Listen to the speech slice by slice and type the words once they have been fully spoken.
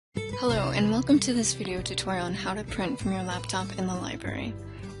Hello and welcome to this video tutorial on how to print from your laptop in the library.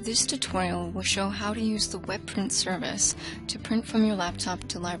 This tutorial will show how to use the WebPrint service to print from your laptop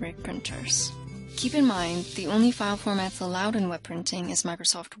to library printers. Keep in mind, the only file formats allowed in web printing is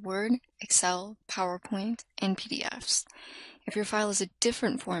Microsoft Word, Excel, PowerPoint, and PDFs. If your file is a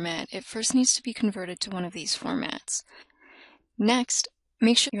different format, it first needs to be converted to one of these formats. Next,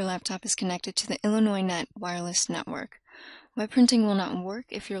 make sure your laptop is connected to the Illinois Net wireless network. Web printing will not work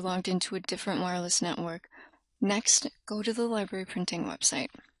if you're logged into a different wireless network. Next, go to the library printing website.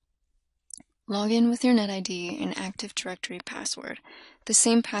 Log in with your NetID and Active Directory password, the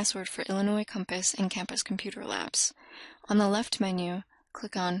same password for Illinois Compass and Campus Computer Labs. On the left menu,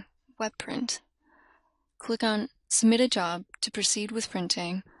 click on Web Print. Click on Submit a Job to proceed with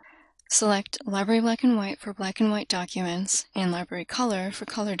printing. Select Library Black and White for black and white documents and Library Color for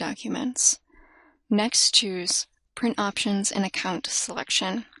color documents. Next, choose Print Options and Account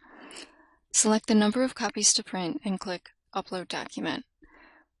selection. Select the number of copies to print and click Upload Document.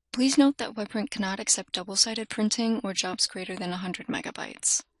 Please note that WebPrint cannot accept double-sided printing or jobs greater than 100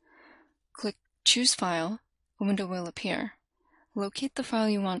 megabytes. Click Choose File, a window will appear. Locate the file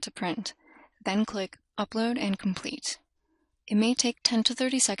you want to print, then click Upload and Complete. It may take 10 to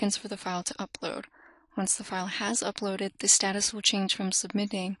 30 seconds for the file to upload. Once the file has uploaded, the status will change from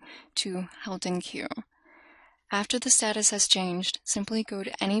Submitting to Held in Queue. After the status has changed, simply go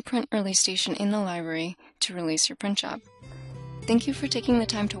to any print release station in the library to release your print job. Thank you for taking the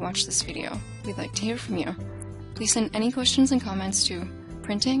time to watch this video. We'd like to hear from you. Please send any questions and comments to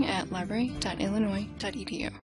printing@library.illinois.edu.